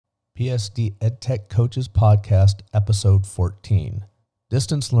PSD EdTech Coaches Podcast, Episode 14,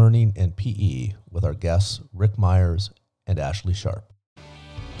 Distance Learning and PE, with our guests Rick Myers and Ashley Sharpe.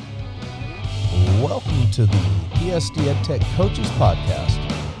 Welcome to the PSD EdTech Coaches podcast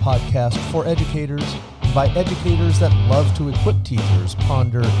for educators by educators that love to equip teachers,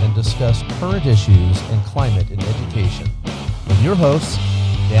 ponder, and discuss current issues and climate in education. With your hosts,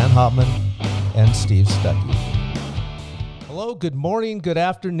 Dan Hopman and Steve Stuckey. Hello, good morning, good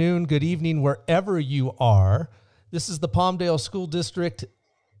afternoon, good evening, wherever you are. This is the Palmdale School District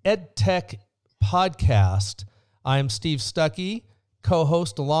EdTech Podcast. I am Steve Stuckey,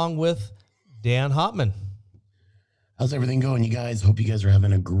 co-host along with Dan Hopman. How's everything going, you guys? Hope you guys are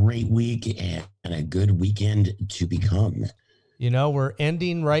having a great week and a good weekend to become. You know, we're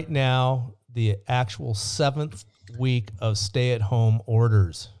ending right now the actual 7th week of stay-at-home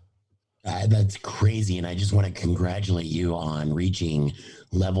orders. That's crazy, and I just want to congratulate you on reaching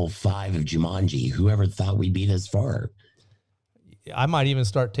level 5 of Jumanji. Whoever thought we'd be this far? I might even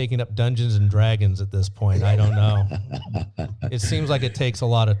start taking up Dungeons and Dragons at this point. I don't know. It seems like it takes a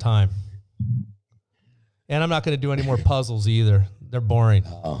lot of time. And I'm not going to do any more puzzles either. They're boring.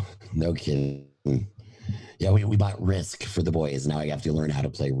 Oh, no kidding. Yeah, we bought Risk for the boys. Now I have to learn how to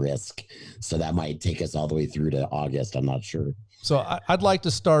play Risk. So that might take us all the way through to August. I'm not sure. So I'd like to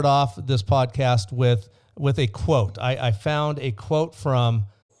start off this podcast with a quote. I found a quote from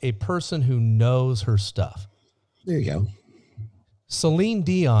a person who knows her stuff. There you go. Celine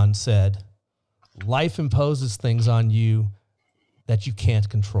Dion said, "Life imposes things on you that you can't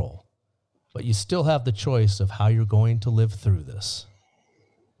control, but you still have the choice of how you're going to live through this."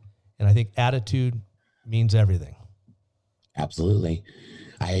 And I think attitude means everything. Absolutely.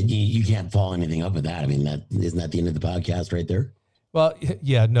 You can't follow anything up with that. I mean, isn't that the end of the podcast right there? Well,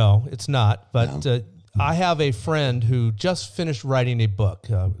 yeah, no, it's not. But No. I have a friend who just finished writing a book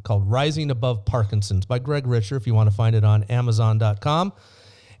called Rising Above Parkinson's by Greg Richer, if you want to find it on Amazon.com.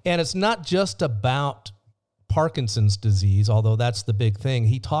 And it's not just about Parkinson's disease, although that's the big thing.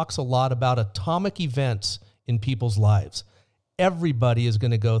 He talks a lot about atomic events in people's lives. Everybody is going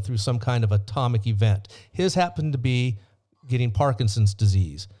to go through some kind of atomic event. His happened to be getting Parkinson's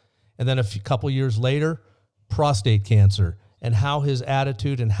disease. And then couple years later, prostate cancer, and how his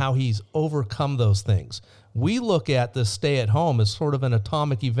attitude and how he's overcome those things. We look at the stay at home as sort of an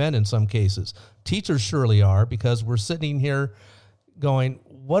atomic event in some cases. Teachers surely are, because we're sitting here going,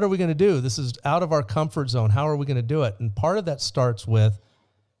 what are we going to do? This is out of our comfort zone. How are we going to do it? And part of that starts with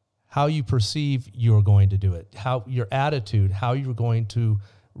how you perceive you're going to do it, how your attitude, how you're going to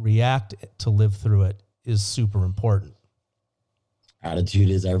react to live through it is super important. Attitude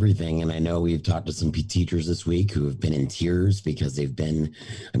is everything. And I know we've talked to some teachers this week who have been in tears because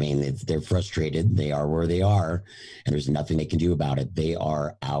they're frustrated. They are where they are, and there's nothing they can do about it. They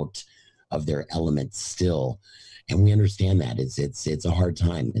are out of their element still. And we understand that it's a hard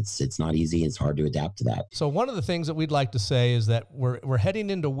time. It's not easy. It's hard to adapt to that. So one of the things that we'd like to say is that we're heading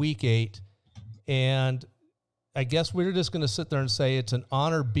into week 8, and I guess we're just going to sit there and say it's an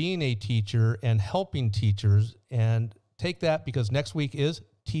honor being a teacher and helping teachers, and take that because next week is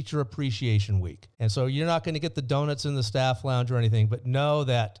Teacher Appreciation Week. And so you're not going to get the donuts in the staff lounge or anything, but know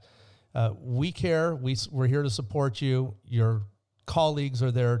that we care. We're here to support you. Your colleagues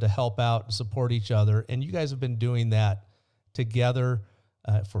are there to help out and support each other. And you guys have been doing that together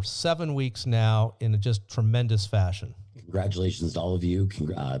for 7 weeks now in a just tremendous fashion. Congratulations to all of you.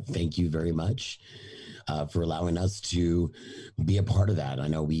 Thank you very much for allowing us to be a part of that. I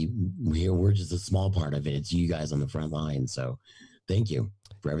know we're just a small part of it. It's you guys on the front line. So thank you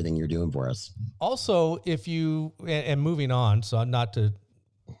for everything you're doing for us. Also, and moving on, so not to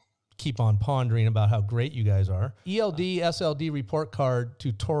keep on pondering about how great you guys are, ELD, SLD report card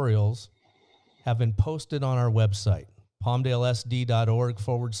tutorials have been posted on our website,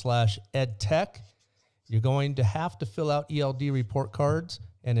 palmdalesd.org/edtech. You're going to have to fill out ELD report cards.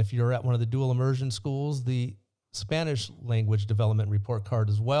 And if you're at one of the dual immersion schools, the Spanish language development report card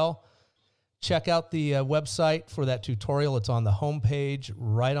as well. Check out the website for that tutorial. It's on the homepage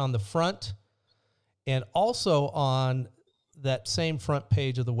right on the front. And also on that same front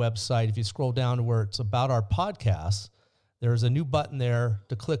page of the website, if you scroll down to where it's about our podcasts, there's a new button there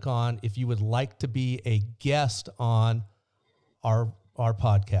to click on if you would like to be a guest on our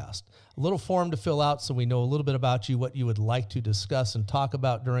podcast. A little form to fill out so we know a little bit about you, what you would like to discuss and talk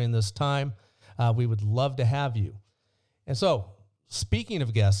about during this time. We would love to have you. And so, speaking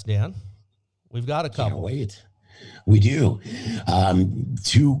of guests, Dan, we've got a couple. Can't wait. We do.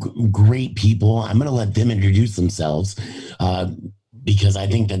 2 great people. I'm going to let them introduce themselves because I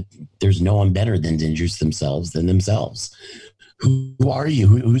think that there's no one better than to introduce themselves than themselves. Who are you?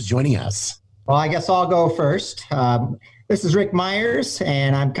 Who's joining us? Well, I guess I'll go first. This is Rick Myers,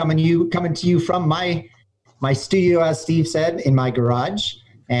 and I'm coming to you from my studio, as Steve said, in my garage.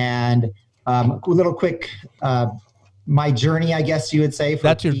 And a little quick, my journey, I guess you would say.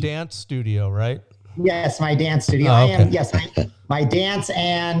 That's your dance studio, right? Yes, my dance studio. Oh, okay. My dance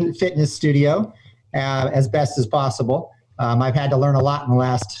and fitness studio, as best as possible. I've had to learn a lot in the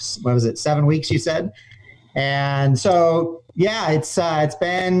last, 7 weeks, you said? And so, yeah, it's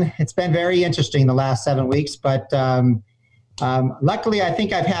been very interesting the last 7 weeks, but luckily I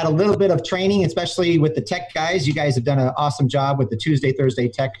think I've had a little bit of training, especially with the tech guys. You guys have done an awesome job with the Tuesday, Thursday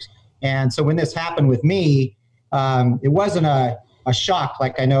tech. And so when this happened with me, it wasn't a shock,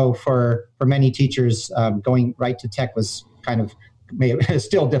 like I know for many teachers, going right to tech was kind of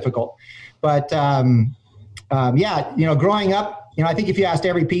still difficult. But yeah, growing up, I think if you asked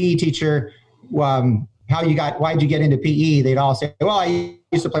every PE teacher, why'd you get into PE? They'd all say, well, I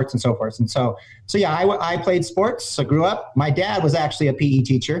used to play sports and so forth. And so yeah, I played sports. I grew up. My dad was actually a PE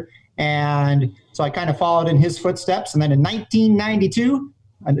teacher. And so I kind of followed in his footsteps. And then in 1992,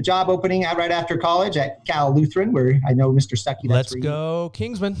 a job opening out right after college at Cal Lutheran, where I know Mr. Stuckey. Let's go,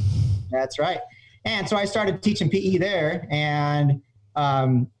 Kingsman. That's right. And so I started teaching PE there. And,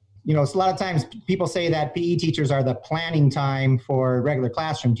 so a lot of times people say that PE teachers are the planning time for regular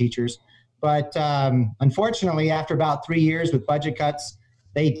classroom teachers. But unfortunately, after about 3 years with budget cuts,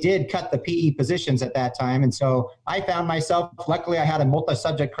 they did cut the PE positions at that time. And so I found myself, luckily I had a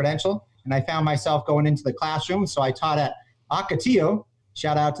multi-subject credential, and I found myself going into the classroom. So I taught at Ocotillo,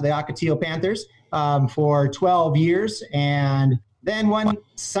 shout out to the Ocotillo Panthers, for 12 years. And then one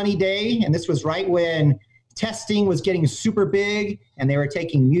sunny day, and this was right when testing was getting super big and they were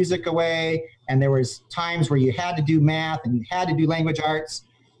taking music away, and there was times where you had to do math and you had to do language arts.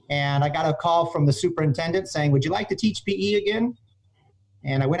 And I got a call from the superintendent saying, would you like to teach PE again?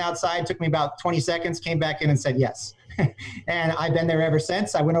 And I went outside, took me about 20 seconds, came back in and said yes. And I've been there ever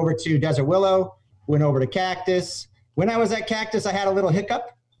since. I went over to Desert Willow, went over to Cactus. When I was at Cactus, I had a little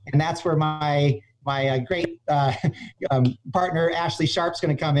hiccup, and that's where my great partner, Ashley Sharpe's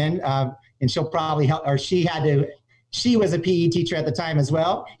going to come in, and she'll probably help, or she was a PE teacher at the time as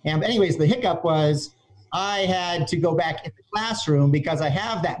well. And anyways, the hiccup was I had to go back in the classroom because I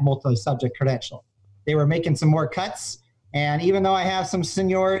have that multi-subject credential. They were making some more cuts. And even though I have some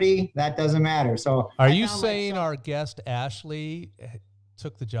seniority, that doesn't matter. So are you saying our guest, Ashley,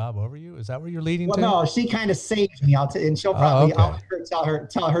 took the job over you? Is that where you're leading to? No, she kind of saved me. And she'll probably, I'll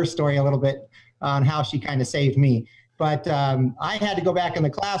tell her story a little bit on how she kind of saved me. But I had to go back in the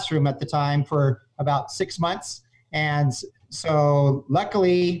classroom at the time for about 6 months. And so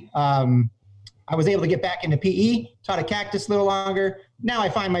luckily, I was able to get back into PE, taught at Cactus a little longer. Now I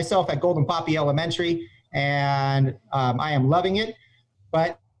find myself at Golden Poppy Elementary, and I am loving it.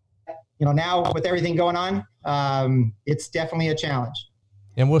 But, now with everything going on, it's definitely a challenge.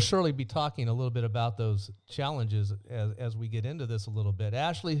 And we'll surely be talking a little bit about those challenges as we get into this a little bit.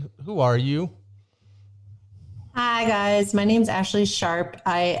 Ashley, who are you? Hi, guys. My name is Ashley Sharpe.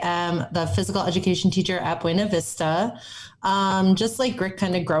 I am the physical education teacher at Buena Vista. Just like Rick,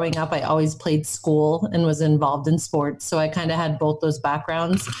 kind of growing up, I always played school and was involved in sports. So I kind of had both those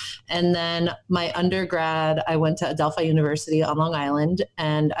backgrounds. And then my undergrad, I went to Adelphi University on Long Island,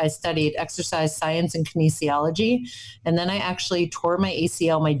 and I studied exercise science and kinesiology. And then I actually tore my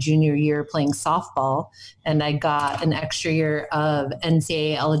ACL my junior year playing softball, and I got an extra year of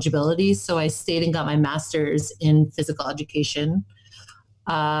NCAA eligibility. So I stayed and got my master's in physical education.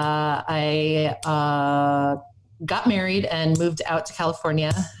 I got married and moved out to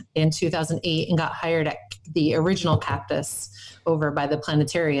California in 2008 and got hired at the original Cactus over by the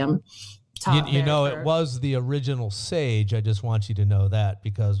planetarium. It was the original Sage. I just want you to know that,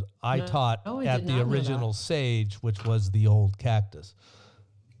 because I taught at the original Sage, which was the old Cactus.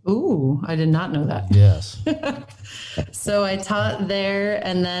 Ooh, I did not know that. Yes. So I taught there,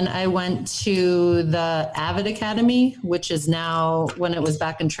 and then I went to the Avid Academy, which is now, when it was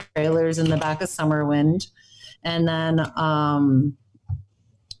back in trailers in the back of Summerwind. And then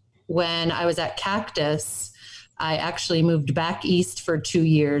when I was at Cactus, I actually moved back east for 2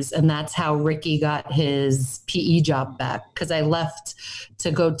 years, and that's how Ricky got his PE job back, because I left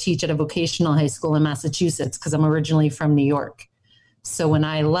to go teach at a vocational high school in Massachusetts because I'm originally from New York. So when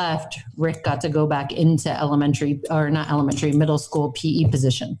I left, Rick got to go back into middle school PE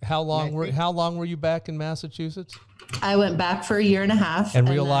position. How long were you back in Massachusetts? I went back for a year and a half. And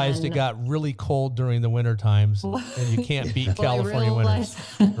realized it got really cold during the winter times, and you can't beat California winters,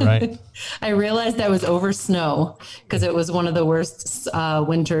 right? I realized I was over snow because it was one of the worst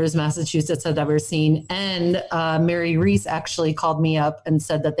winters Massachusetts had ever seen. And Mary Reese actually called me up and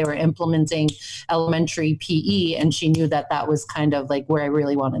said that they were implementing elementary PE, and she knew that that was kind of like where I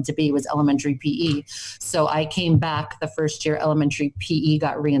really wanted to be, was elementary PE. So I came back the first year elementary PE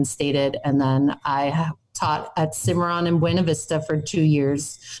got reinstated, and then I taught at Cimarron and Buena Vista for 2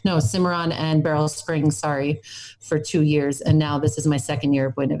 years. No, Cimarron and Beryl Springs, for 2 years. And now this is my second year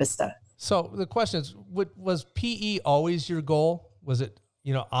at Buena Vista. So the question is, was PE always your goal? Was it,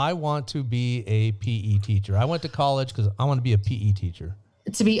 I want to be a PE teacher. I went to college because I want to be a PE teacher.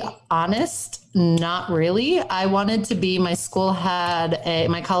 To be honest, not really. I wanted to be, my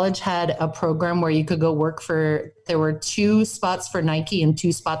college had a program where you could go work there were 2 spots for Nike and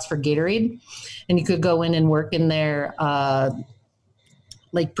 2 spots for Gatorade. And you could go in and work in their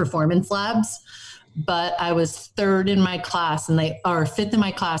like performance labs. But I was 3rd in my class or 5th in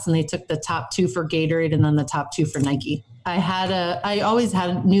my class, and they took the top 2 for Gatorade and then the top 2 for Nike. I always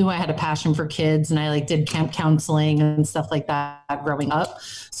knew I had a passion for kids, and I did camp counseling and stuff like that growing up.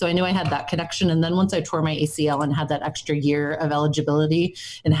 So I knew I had that connection. And then once I tore my ACL and had that extra year of eligibility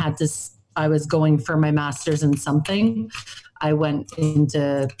and I was going for my master's in something, I went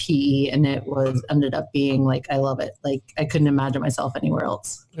into PE, and it ended up being I love it. I couldn't imagine myself anywhere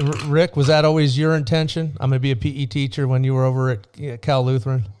else. Rick, was that always your intention? I'm going to be a PE teacher when you were over at Cal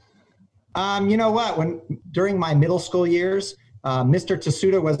Lutheran? You know what? During my middle school years, Mr.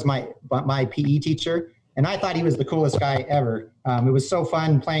 Tasuda was my PE teacher, and I thought he was the coolest guy ever. It was so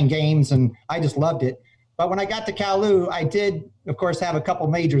fun playing games, and I just loved it. But when I got to Cal Lu, I did, of course, have a couple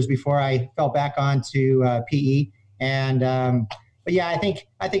majors before I fell back onto PE. And but yeah, I think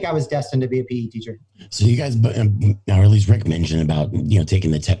I was destined to be a PE teacher. So you guys, or at least Rick mentioned about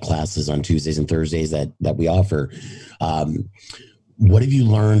taking the tech classes on Tuesdays and Thursdays that we offer. What have you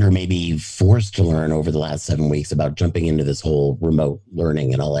learned, or maybe forced to learn, over the last 7 weeks about jumping into this whole remote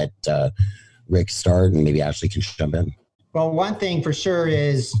learning? And I'll let Rick start, and maybe Ashley can jump in. Well, one thing for sure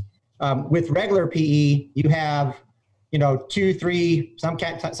is with regular PE, you have 2, 3, some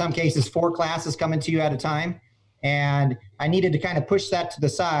cases 4 classes coming to you at a time. And I needed to kind of push that to the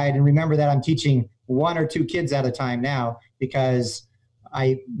side and remember that I'm teaching 1 or 2 kids at a time now, because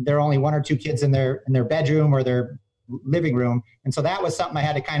there are only 1 or 2 kids in their bedroom or their living room. And so that was something I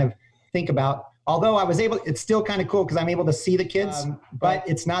had to kind of think about. Although it's still kind of cool because I'm able to see the kids, but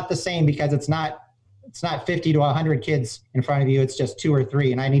it's not the same because it's not 50 to 100 kids in front of you. It's just 2 or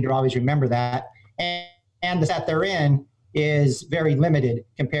 3. And I need to always remember that. And the set they're in is very limited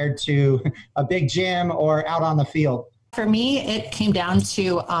compared to a big gym or out on the field. For me, it came down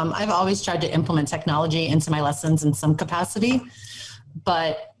to, I've always tried to implement technology into my lessons in some capacity,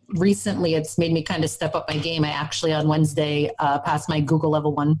 but recently it's made me kind of step up my game. I actually on Wednesday passed my Google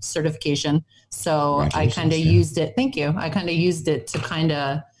Level 1 certification. So I kind of used it. Thank you. I kind of used it to kind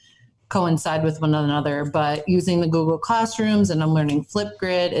of coincide with one another, but using the Google Classrooms, and I'm learning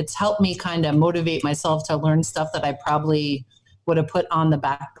Flipgrid, it's helped me kind of motivate myself to learn stuff that I probably would have put on the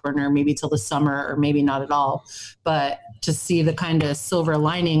back burner maybe till the summer, or maybe not at all. But to see the kind of silver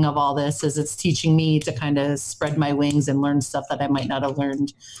lining of all this is it's teaching me to kind of spread my wings and learn stuff that I might not have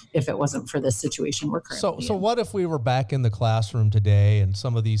learned if it wasn't for this situation we're currently in. So what if we were back in the classroom today, and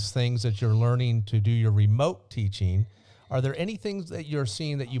some of these things that you're learning to do your remote teaching, are there any things that you're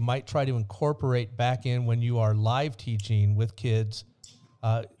seeing that you might try to incorporate back in when you are live teaching with kids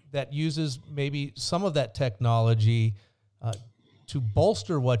that uses maybe some of that technology to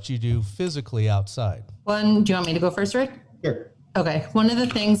bolster what you do physically outside? Do you want me to go first, Rick? Sure. Okay. One of the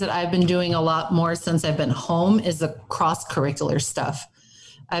things that I've been doing a lot more since I've been home is the cross-curricular stuff.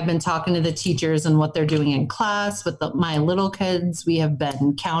 I've been talking to the teachers and what they're doing in class with my little kids. We have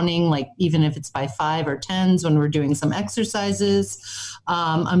been counting, even if it's by 5 or 10s when we're doing some exercises.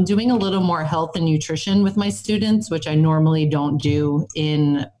 I'm doing a little more health and nutrition with my students, which I normally don't do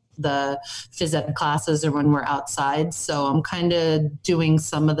in the phys ed classes or when we're outside. So I'm kind of doing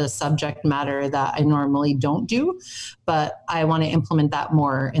some of the subject matter that I normally don't do, but I want to implement that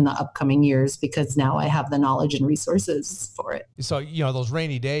more in the upcoming years because now I have the knowledge and resources for it. So, those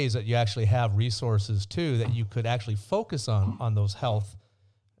rainy days that you actually have resources too, that you could actually focus on those health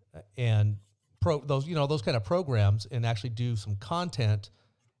and those kind of programs, and actually do some content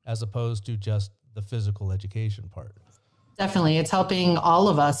as opposed to just the physical education part. Definitely. It's helping all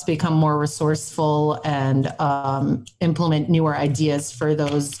of us become more resourceful and implement newer ideas for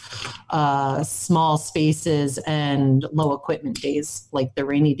those small spaces and low equipment days, like the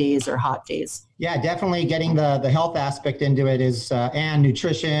rainy days or hot days. Yeah, definitely getting the health aspect into it is, and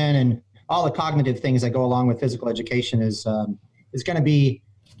nutrition and all the cognitive things that go along with physical education is going to be,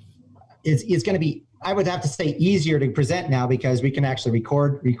 I would have to say, easier to present now because we can actually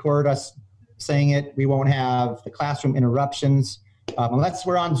record us saying it. We won't have the classroom interruptions. Unless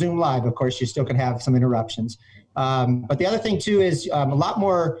we're on Zoom Live, of course, you still can have some interruptions. But the other thing too is a lot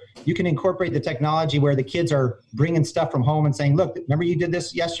more, you can incorporate the technology where the kids are bringing stuff from home and saying, look, remember you did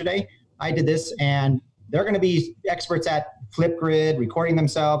this yesterday? I did this. And they're going to be experts at Flipgrid, recording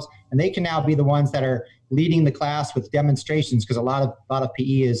themselves, and they can now be the ones that are leading the class with demonstrations because a lot of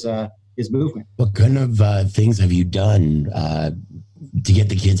PE is movement. What kind of things have you done to get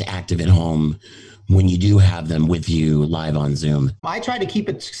the kids active at home when you do have them with you live on Zoom? I try to keep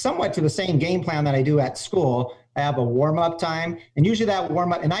it somewhat to the same game plan that I do at school. I have a warm-up time, and usually that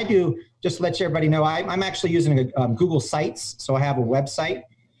warm-up, and I do, just to let everybody know, I'm actually using Google Sites. So I have a website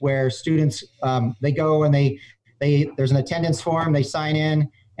where students, they go and there's an attendance form, they sign in,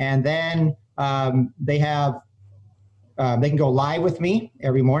 and then they can go live with me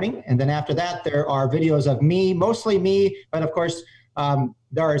every morning. And then after that, there are videos of me, mostly me, but of course,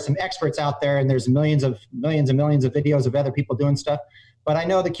 there are some experts out there, and there's millions and millions of videos of other people doing stuff. But I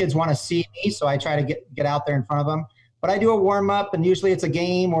know the kids want to see me, so I try to get out there in front of them. But I do a warm up, and usually it's a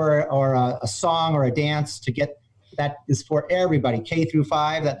game or a song or a dance to get that is for everybody, K through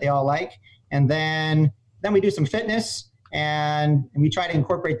 5, that they all like. And then we do some fitness, and we try to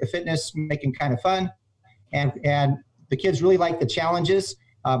incorporate the fitness, making kind of fun. And the kids really like the challenges.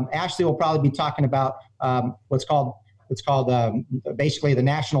 Ashley will probably be talking about what's called basically the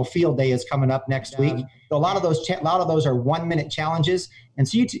National Field Day is coming up next week. So a lot of those are 1-minute challenges. And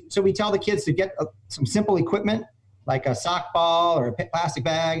so we tell the kids to get some simple equipment like a sock ball or a plastic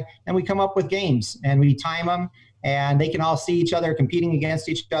bag, and we come up with games and we time them, and they can all see each other competing against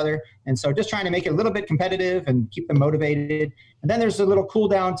each other. And so just trying to make it a little bit competitive and keep them motivated. And then there's a little cool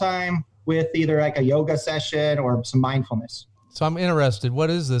down time with either like a yoga session or some mindfulness. So I'm interested, what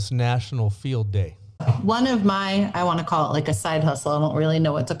is this National Field Day? One of my, I want to call it like a side hustle, I don't really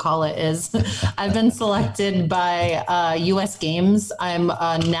know what to call it, is I've been selected by US Games. I'm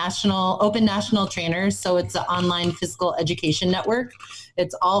a open national trainer. So it's an online physical education network.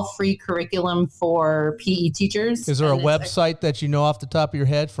 It's all free curriculum for PE teachers. Is there a website that you know off the top of your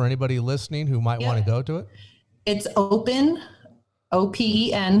head for anybody listening who might want to go to it? It's open,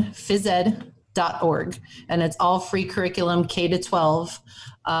 OPEN, physed.org. And it's all free curriculum, K to 12.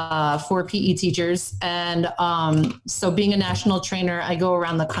 For PE teachers. And so being a national trainer, I go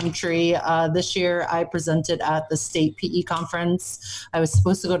around the country. This year I presented at the state PE conference. I was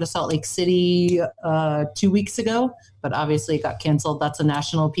supposed to go to Salt Lake City 2 weeks ago, but obviously it got canceled. That's a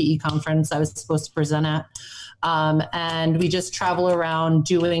national PE conference I was supposed to present at. And we just travel around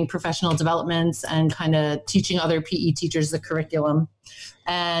doing professional developments and kind of teaching other PE teachers the curriculum.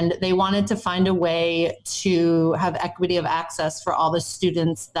 And they wanted to find a way to have equity of access for all the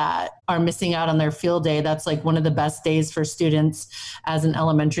students that are missing out on their field day. That's like one of the best days for students as an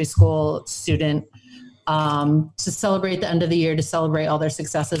elementary school student, to celebrate the end of the year, to celebrate all their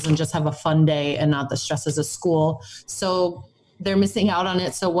successes and just have a fun day and not the stresses of school. So they're missing out on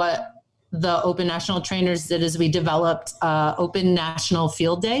it. So what the Open National Trainers did is we developed Open National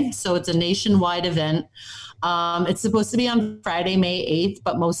Field Day. So it's a nationwide event. It's supposed to be on Friday, May 8th,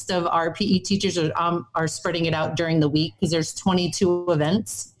 but most of our PE teachers are spreading it out during the week because there's 22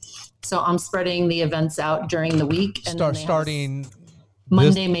 events. So I'm spreading the events out during the week. And starting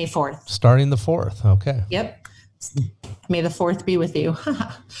Monday, May 4th. Starting the 4th. Okay. Yep. May the 4th be with you.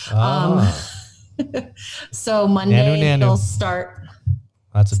 So Monday they'll start.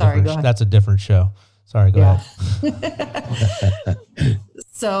 That's a different show. Sorry, go ahead.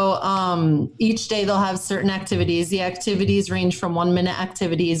 So each day they'll have certain activities. The activities range from 1-minute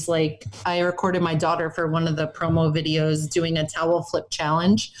activities. Like I recorded my daughter for one of the promo videos doing a towel flip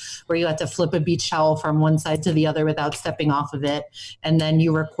challenge where you have to flip a beach towel from one side to the other without stepping off of it. And then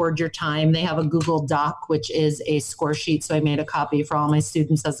you record your time. They have a Google Doc, which is a score sheet. So I made a copy for all my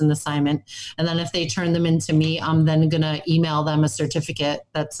students as an assignment. And then if they turn them into me, I'm then going to email them a certificate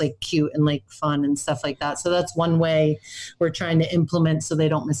that's like cute and like fun and stuff like that. So that's one way we're trying to implement so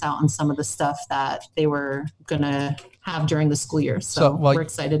they don't miss out on some of the stuff that they were going to have during the school year. So we're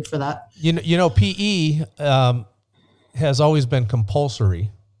excited for that. You know, PE has always been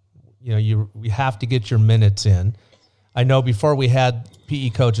compulsory. You know, you have to get your minutes in. I know before we had PE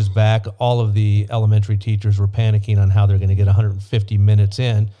coaches back, all of the elementary teachers were panicking on how they're going to get 150 minutes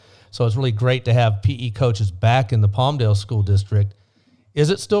in. So it's really great to have PE coaches back in the Palmdale School District. Is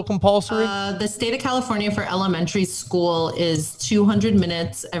it still compulsory? The state of California for elementary school is 200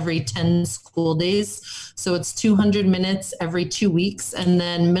 minutes every 10 school days. So it's 200 minutes every 2 weeks. And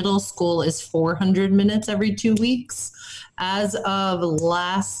then middle school is 400 minutes every 2 weeks. As of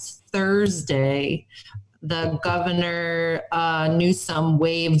last Thursday, the governor Newsom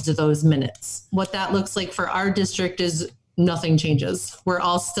waived those minutes. What that looks like for our district is nothing changes. We're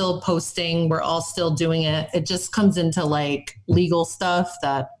all still posting. We're all still doing it. It just comes into like legal stuff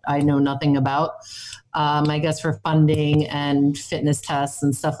that I know nothing about. I guess for funding and fitness tests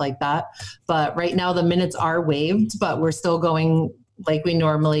and stuff like that. But right now the minutes are waived, but we're still going like we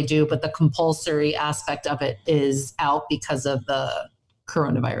normally do. But the compulsory aspect of it is out because of the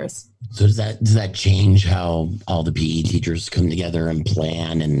coronavirus. So does that change how all the PE teachers come together and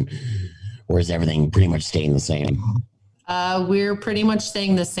plan, or is everything pretty much staying the same? We're pretty much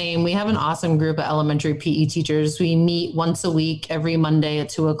staying the same. We have an awesome group of elementary PE teachers. We meet once a week, every Monday at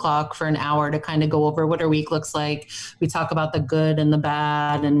 2:00 for an hour to kind of go over what our week looks like. We talk about the good and the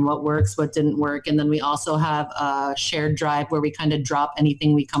bad and what works, what didn't work. And then we also have a shared drive where we kind of drop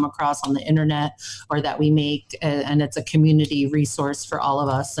anything we come across on the internet or that we make. And it's a community resource for all of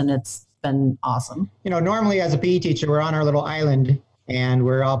us. And it's been awesome. You know, normally as a PE teacher, we're on our little island and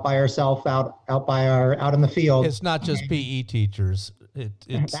we're out by ourselves, out in the field. It's not just PE teachers.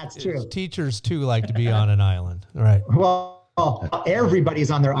 That's true. Teachers too like to be on an island, right? Well,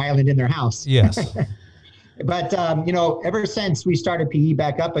 everybody's on their island in their house. Yes. But you know, ever since we started PE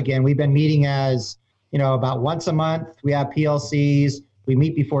back up again, we've been meeting as, you know, about once a month. We have PLCs. We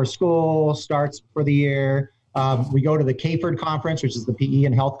meet before school starts for the year. We go to the CAFERD conference, which is the PE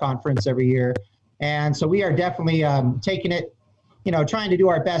and health conference every year. And so we are definitely taking it, you know, trying to do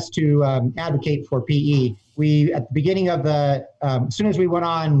our best to advocate for PE. We, at the beginning of as soon as we went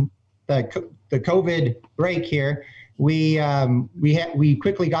on the COVID break here, we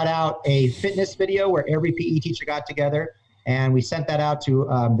quickly got out a fitness video where every PE teacher got together, and we sent that out to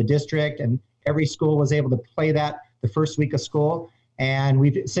the district, and every school was able to play that the first week of school. And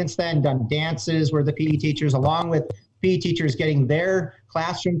we've since then done dances where the PE teachers, along with PE teachers getting their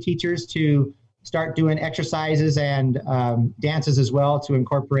classroom teachers to start doing exercises and dances as well to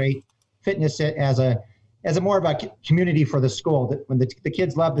incorporate fitness as a more of a community for the school, that when the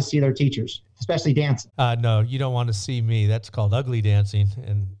kids love to see their teachers, especially dancing. No, you don't want to see me. That's called ugly dancing.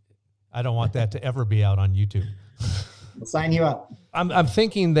 And I don't want that to ever be out on YouTube. We'll sign you up. I'm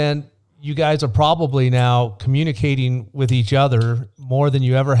thinking then you guys are probably now communicating with each other more than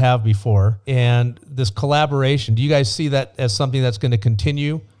you ever have before. And this collaboration, do you guys see that as something that's going to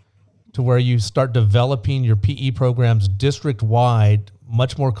continue to where you start developing your PE programs district-wide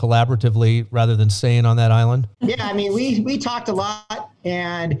much more collaboratively rather than staying on that island? Yeah, I mean, we talked a lot,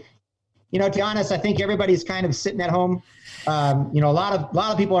 and, you know, to be honest, I think everybody's kind of sitting at home. You know, a lot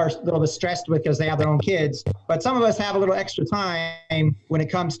of people are a little bit stressed because they have their own kids, but some of us have a little extra time when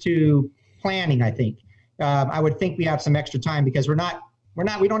it comes to planning, I think. I would think we have some extra time because we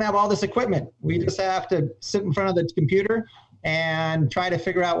don't have all this equipment. We just have to sit in front of the computer and try to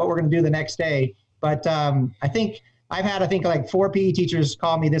figure out what we're going to do the next day. But I think I've had like 4 PE teachers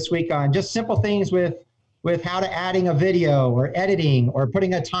call me this week on just simple things with how to adding a video or editing or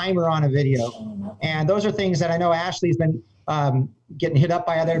putting a timer on a video. And those are things that I know Ashley's been getting hit up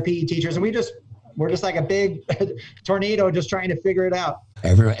by other PE teachers. And we're just like a big tornado just trying to figure it out.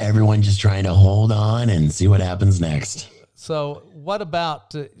 Everyone just trying to hold on and see what happens next. So what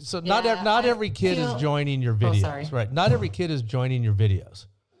about, not every kid is joining your videos, right? Not every kid is joining your videos.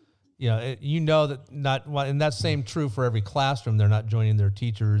 You know that and that's same true for every classroom. They're not joining their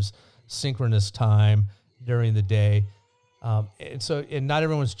teachers' synchronous time during the day. And not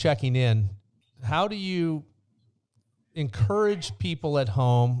everyone's checking in. How do you encourage people at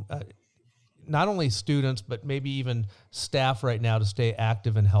home, not only students, but maybe even staff right now, to stay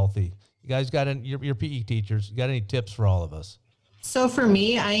active and healthy? You guys your PE teachers, you got any tips for all of us? So for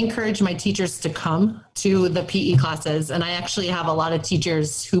me, I encourage my teachers to come to the PE classes. And I actually have a lot of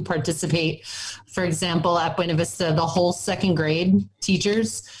teachers who participate. For example, at Buena Vista, the whole second grade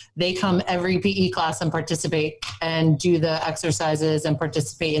teachers, they come every PE class and participate and do the exercises and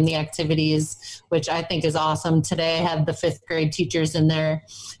participate in the activities, which I think is awesome. Today I had the 5th grade teachers in there.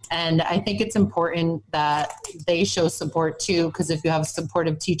 And I think it's important that they show support too, because if you have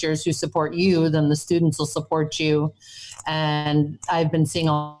supportive teachers who support you, then the students will support you. And I've been seeing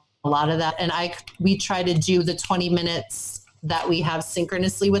a lot of that. And we try to do the 20 minutes that we have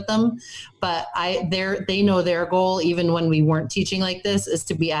synchronously with them. But they know their goal, even when we weren't teaching like this, is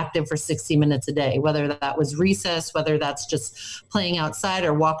to be active for 60 minutes a day, whether that was recess, whether that's just playing outside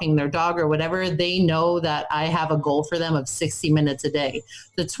or walking their dog or whatever. They know that I have a goal for them of 60 minutes a day.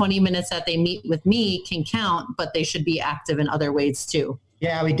 The 20 minutes that they meet with me can count, but they should be active in other ways too.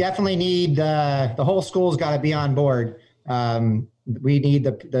 Yeah, we definitely need the whole school's got to be on board. We need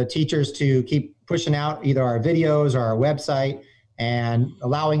the teachers to keep pushing out either our videos or our website and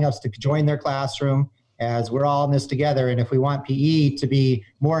allowing us to join their classroom as we're all in this together. And if we want PE to be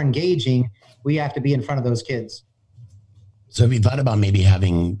more engaging, we have to be in front of those kids. So have you thought about maybe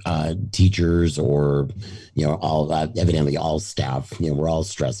having teachers or, evidently all staff, we're all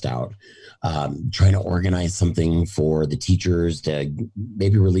stressed out, trying to organize something for the teachers to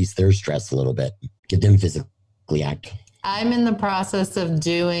maybe release their stress a little bit, get them physically active? I'm in the process of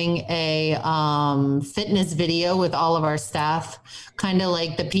doing a fitness video with all of our staff, kind of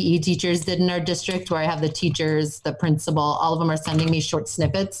like the PE teachers did in our district, where I have the teachers, the principal, all of them are sending me short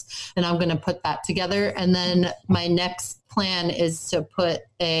snippets, and I'm going to put that together. And then my next plan is to put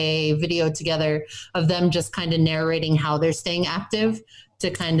a video together of them just kind of narrating how they're staying active, to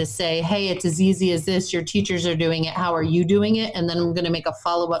kind of say, hey, it's as easy as this. Your teachers are doing it. How are you doing it? And then I'm going to make a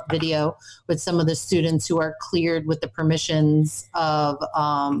follow-up video with some of the students who are cleared with the permissions of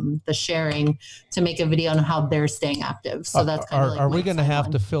the sharing to make a video on how they're staying active. So that's kind of like, are we going to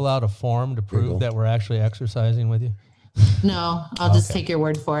have to fill out a form to prove that we're actually exercising with you? No, I'll just take your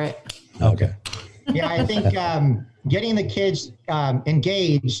word for it. Okay. Yeah, I think getting the kids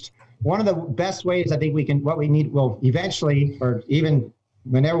engaged, one of the best ways I think what we need, well, eventually, or even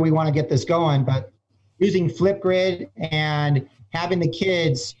whenever we want to get this going, but using Flipgrid and having the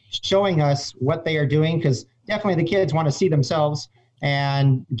kids showing us what they are doing, because definitely the kids want to see themselves,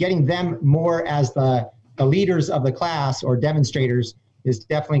 and getting them more as the leaders of the class or demonstrators is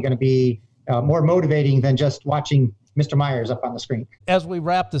definitely going to be more motivating than just watching Mr. Myers up on the screen. As we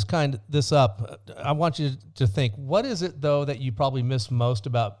wrap this up, I want you to think, what is it though that you probably miss most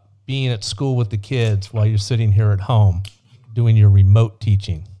about being at school with the kids while you're sitting here at home doing your remote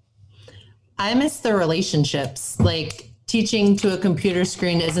teaching? I miss the relationships. Like, teaching to a computer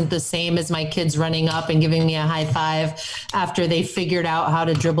screen isn't the same as my kids running up and giving me a high five after they figured out how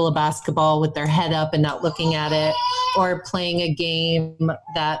to dribble a basketball with their head up and not looking at it, or playing a game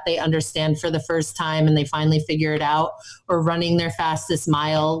that they understand for the first time and they finally figure it out, or running their fastest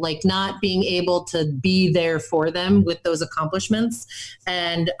mile, like not being able to be there for them with those accomplishments.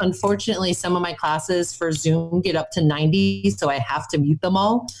 And unfortunately, some of my classes for Zoom get up to 90, so I have to mute them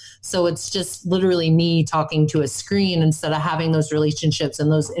all. So it's just literally me talking to a screen instead of having those relationships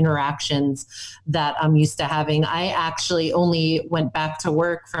and those interactions that I'm used to having. I actually only went back to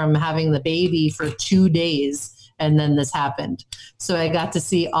work from having the baby for 2 days, and then this happened. So I got to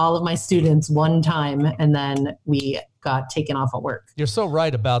see all of my students one time, and then we got taken off of work. You're so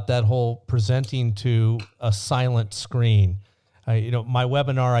right about that whole presenting to a silent screen. My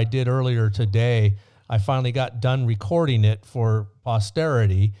webinar I did earlier today, I finally got done recording it for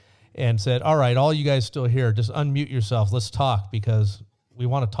posterity and said, all right, all you guys still here, just unmute yourself. Let's talk, because we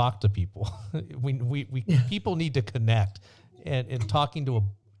want to talk to people. People need to connect, and talking to an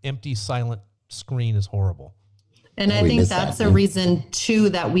empty, silent screen is horrible. And I think that's a reason too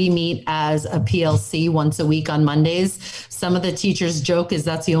that we meet as a PLC once a week on Mondays. Some of the teachers joke is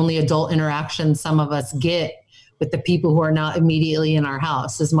that's the only adult interaction some of us get with the people who are not immediately in our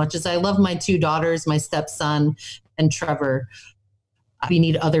house. As much as I love my 2 daughters, my stepson and Trevor, we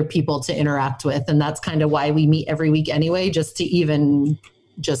need other people to interact with. And that's kind of why we meet every week anyway, just to even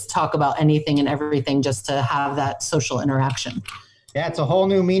just talk about anything and everything, just to have that social interaction. Yeah, it's a whole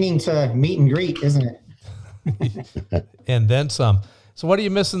new meaning to meet and greet, isn't it? And then some. So what are you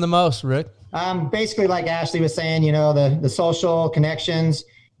missing the most, Rick? Basically, like Ashley was saying, the social connections.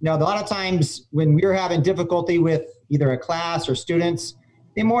 A lot of times when we're having difficulty with either a class or students,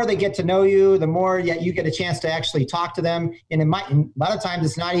 the more they get to know you, the more you get a chance to actually talk to them. And a lot of times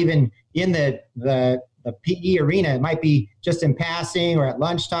it's not even in the PE arena. It might be just in passing, or at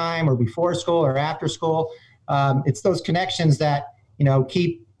lunchtime, or before school, or after school. It's those connections that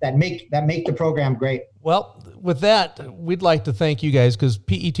make the program great. Well, with that, we'd like to thank you guys, because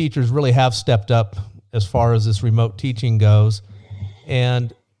PE teachers really have stepped up as far as this remote teaching goes,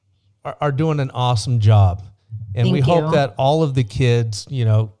 and are doing an awesome job. And we hope that all of the kids,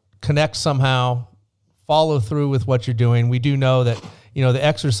 connect somehow, follow through with what you're doing. We do know that, the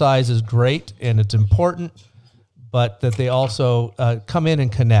exercise is great and it's important, but that they also come in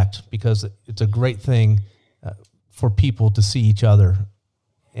and connect, because it's a great thing for people to see each other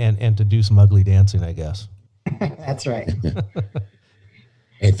and to do some ugly dancing, I guess. That's right.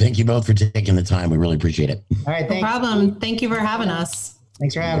 Hey, thank you both for taking the time. We really appreciate it. All right. No problem. Thank you for having us.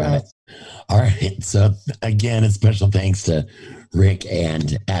 Thanks for having us. All right. So again, a special thanks to Rick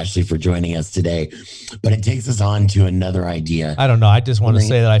and Ashley for joining us today. But it takes us on to another idea. I don't know. I just want to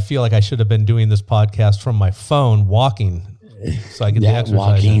say that I feel like I should have been doing this podcast from my phone, walking, so I get the exercise.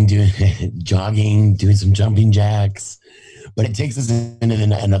 Walking, jogging, doing some jumping jacks. But it takes us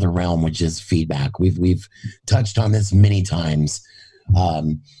into another realm, which is feedback. We've touched on this many times.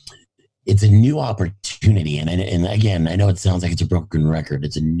 It's a new opportunity. And again, I know it sounds like it's a broken record.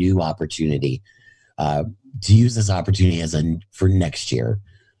 It's a new opportunity to use this opportunity for next year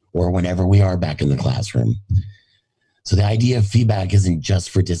or whenever we are back in the classroom. So the idea of feedback isn't just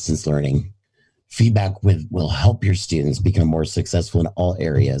for distance learning. Feedback will help your students become more successful in all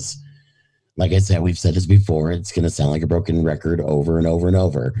areas. Like I said, we've said this before, it's going to sound like a broken record over and over and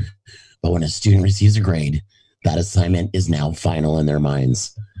over. But when a student receives a grade, that assignment is now final in their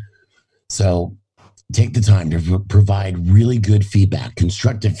minds. So take the time to provide really good feedback,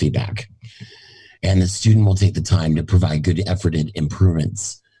 constructive feedback. And the student will take the time to provide good efforted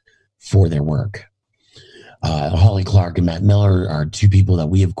improvements for their work. Holly Clark and Matt Miller are two people that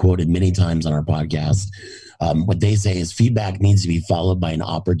we have quoted many times on our podcast. What they say is feedback needs to be followed by an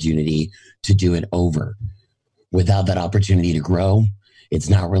opportunity to do it over. Without that opportunity to grow, it's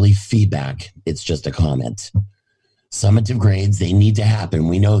not really feedback. It's just a comment. Summative grades, they need to happen.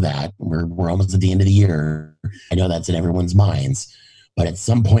 We know that. We're almost at the end of the year. I know that's in everyone's minds. But at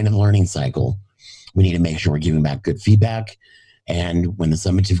some point of the learning cycle, we need to make sure we're giving back good feedback. And when the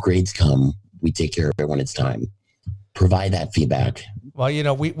summative grades come, we take care of it when it's time. Provide that feedback.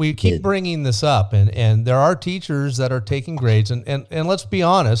 Well, we keep bringing this up, and there are teachers that are taking grades. And let's be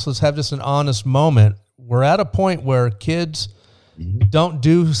honest. Let's have just an honest moment. We're at a point where kids don't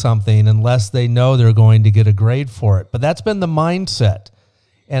do something unless they know they're going to get a grade for it. But that's been the mindset.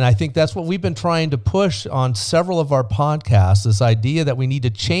 And I think that's what we've been trying to push on several of our podcasts, this idea that we need to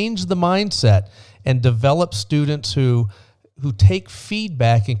change the mindset and develop students who take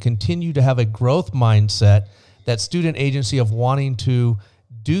feedback and continue to have a growth mindset, that student agency of wanting to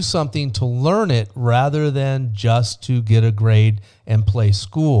do something to learn it rather than just to get a grade and play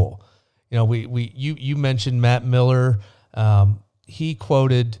school. You mentioned Matt Miller. He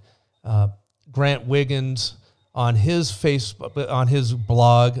quoted Grant Wiggins on his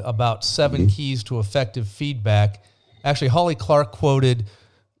blog about 7 keys to effective feedback. Actually, Holly Clark quoted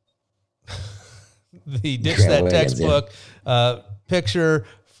the Ditch That Textbook picture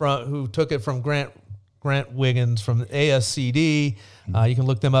who took it from Grant Wiggins from ASCD. You can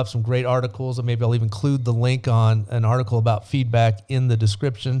look them up, some great articles, and maybe I'll even include the link on an article about feedback in the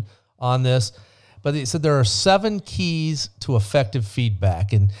description on this. But he said there are 7 keys to effective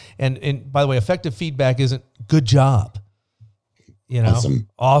feedback. And by the way, effective feedback isn't good job.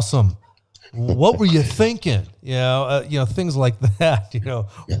 Awesome. What were you thinking? Things like that.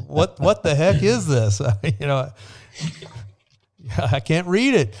 What the heck is this? I can't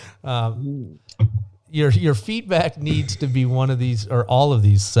read it. Your feedback needs to be one of these or all of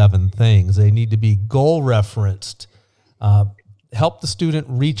these 7 things. They need to be goal referenced. Help the student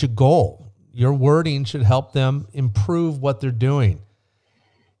reach a goal. Your wording should help them improve what they're doing.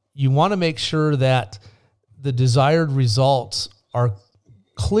 You want to make sure that the desired results are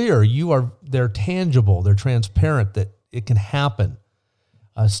clear. They're tangible. They're transparent, that it can happen.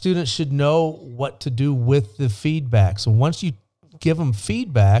 Students should know what to do with the feedback. So once you give them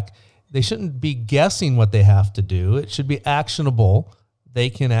feedback, they shouldn't be guessing what they have to do. It should be actionable. They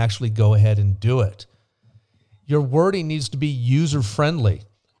can actually go ahead and do it. Your wording needs to be user-friendly.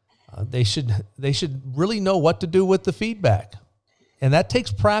 They should really know what to do with the feedback. And that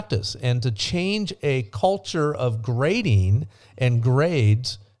takes practice. And to change a culture of grading and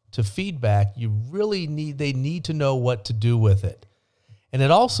grades to feedback, they need to know what to do with it. And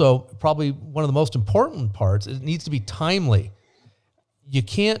it also, probably one of the most important parts, it needs to be timely. You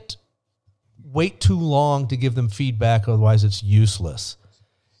can't wait too long to give them feedback, otherwise it's useless.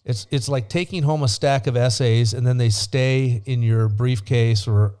 It's like taking home a stack of essays and then they stay in your briefcase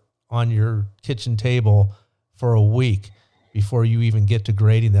or on your kitchen table for a week before you even get to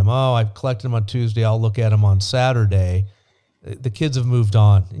grading them. Oh, I've collected them on Tuesday. I'll look at them on Saturday. The kids have moved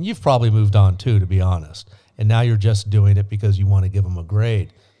on, and you've probably moved on too, to be honest. And now you're just doing it because you want to give them a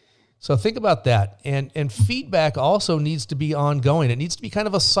grade. So think about that. And feedback also needs to be ongoing. It needs to be kind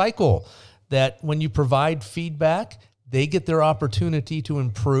of a cycle that when you provide feedback, they get their opportunity to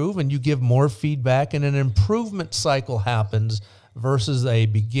improve and you give more feedback, and an improvement cycle happens versus a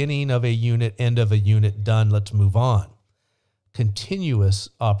beginning of a unit, end of a unit, done, let's move on. Continuous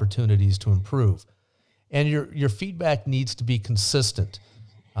opportunities to improve. And your feedback needs to be consistent.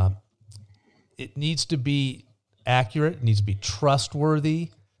 It needs to be accurate. It needs to be trustworthy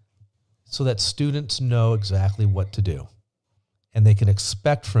so that students know exactly what to do. And they can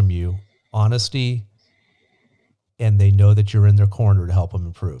expect from you honesty, and they know that you're in their corner to help them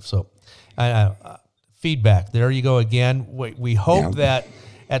improve. So feedback, there you go again. We hope that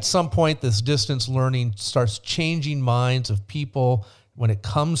at some point this distance learning starts changing minds of people when it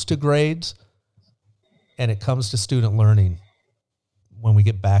comes to grades and it comes to student learning when we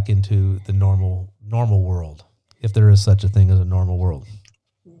get back into the normal world, if there is such a thing as a normal world.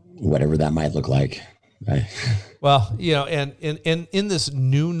 Whatever that might look like. Well, and in this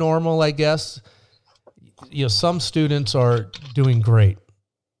new normal, I guess, some students are doing great.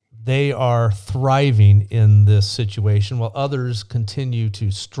 They are thriving in this situation while others continue to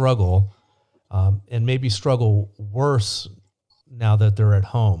struggle and maybe struggle worse now that they're at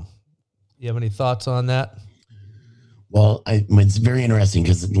home. You have any thoughts on that? Well, it's very interesting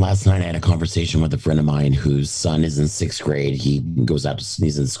because last night I had a conversation with a friend of mine whose son is in 6th grade.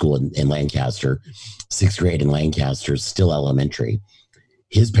 He's in school in Lancaster, 6th grade in Lancaster, still elementary.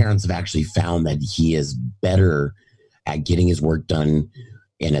 His parents have actually found that he is better at getting his work done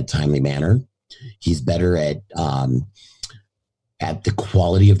in a timely manner. He's better at the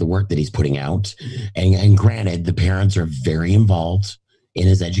quality of the work that he's putting out. And granted, the parents are very involved in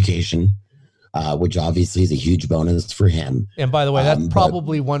his education, which obviously is a huge bonus for him. And by the way, that's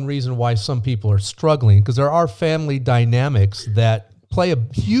probably one reason why some people are struggling, because there are family dynamics that play a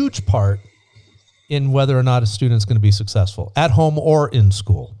huge part in whether or not a student's going to be successful at home or in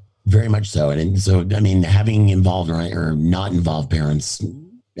school. Very much so. And so, I mean, having involved or not involved parents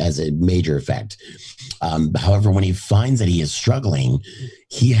has a major effect. However, when he finds that he is struggling,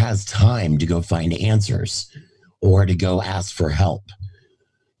 he has time to go find answers or to go ask for help.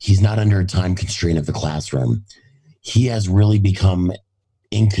 He's not under a time constraint of the classroom. He has really become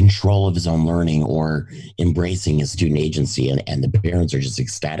in control of his own learning or embracing his student agency, and the parents are just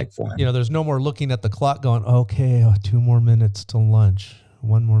ecstatic for him. There's no more looking at the clock going, okay, 2 more minutes till lunch,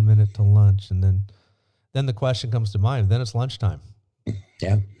 1 more minute till lunch. And then the question comes to mind, then it's lunchtime.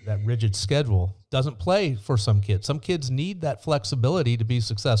 Yeah. That rigid schedule doesn't play for some kids. Some kids need that flexibility to be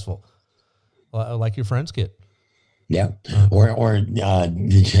successful, like your friend's kid. Yeah. Or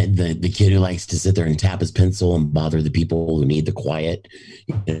the kid who likes to sit there and tap his pencil and bother the people who need the quiet.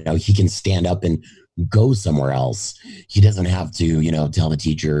 He can stand up and go somewhere else. He doesn't have to, tell the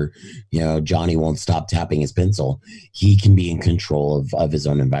teacher, Johnny won't stop tapping his pencil. He can be in control of his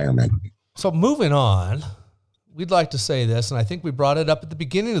own environment. So moving on, we'd like to say this, and I think we brought it up at the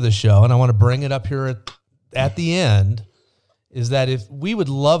beginning of the show, and I want to bring it up here at the end, is that if we would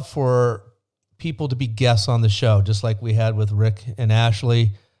love for people to be guests on the show, just like we had with Rick and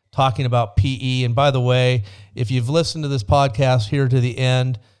Ashley talking about PE. And by the way, if you've listened to this podcast here to the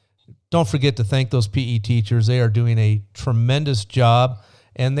end, don't forget to thank those PE teachers. They are doing a tremendous job,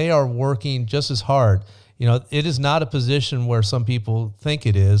 and they are working just as hard. It is not a position where some people think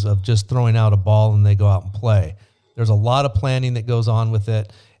it is, of just throwing out a ball and they go out and play. There's a lot of planning that goes on with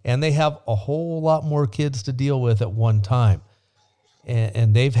it, and they have a whole lot more kids to deal with at one time.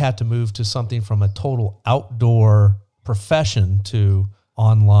 And they've had to move to something from a total outdoor profession to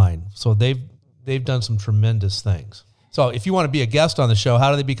online. So they've done some tremendous things. So if you want to be a guest on the show, how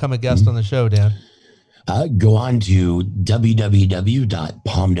do they become a guest on the show, Dan? Go on to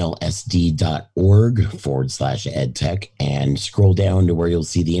www.palmdalesd.org/edtech and scroll down to where you'll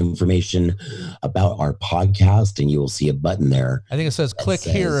see the information about our podcast, and you will see a button there. I think it says click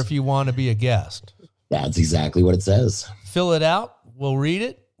here if you want to be a guest. That's exactly what it says. Fill it out. We'll read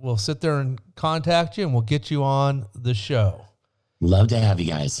it. We'll sit there and contact you, and we'll get you on the show. Love to have you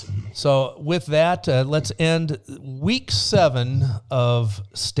guys. So with that, let's end week 7 of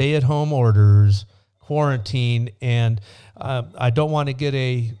stay-at-home orders, quarantine, and I don't want to get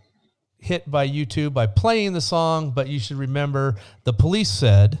a hit by YouTube by playing the song, but you should remember the police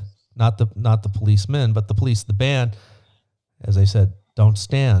said, not the policemen, but the police, the band, as they said, don't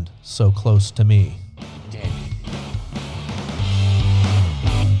stand so close to me.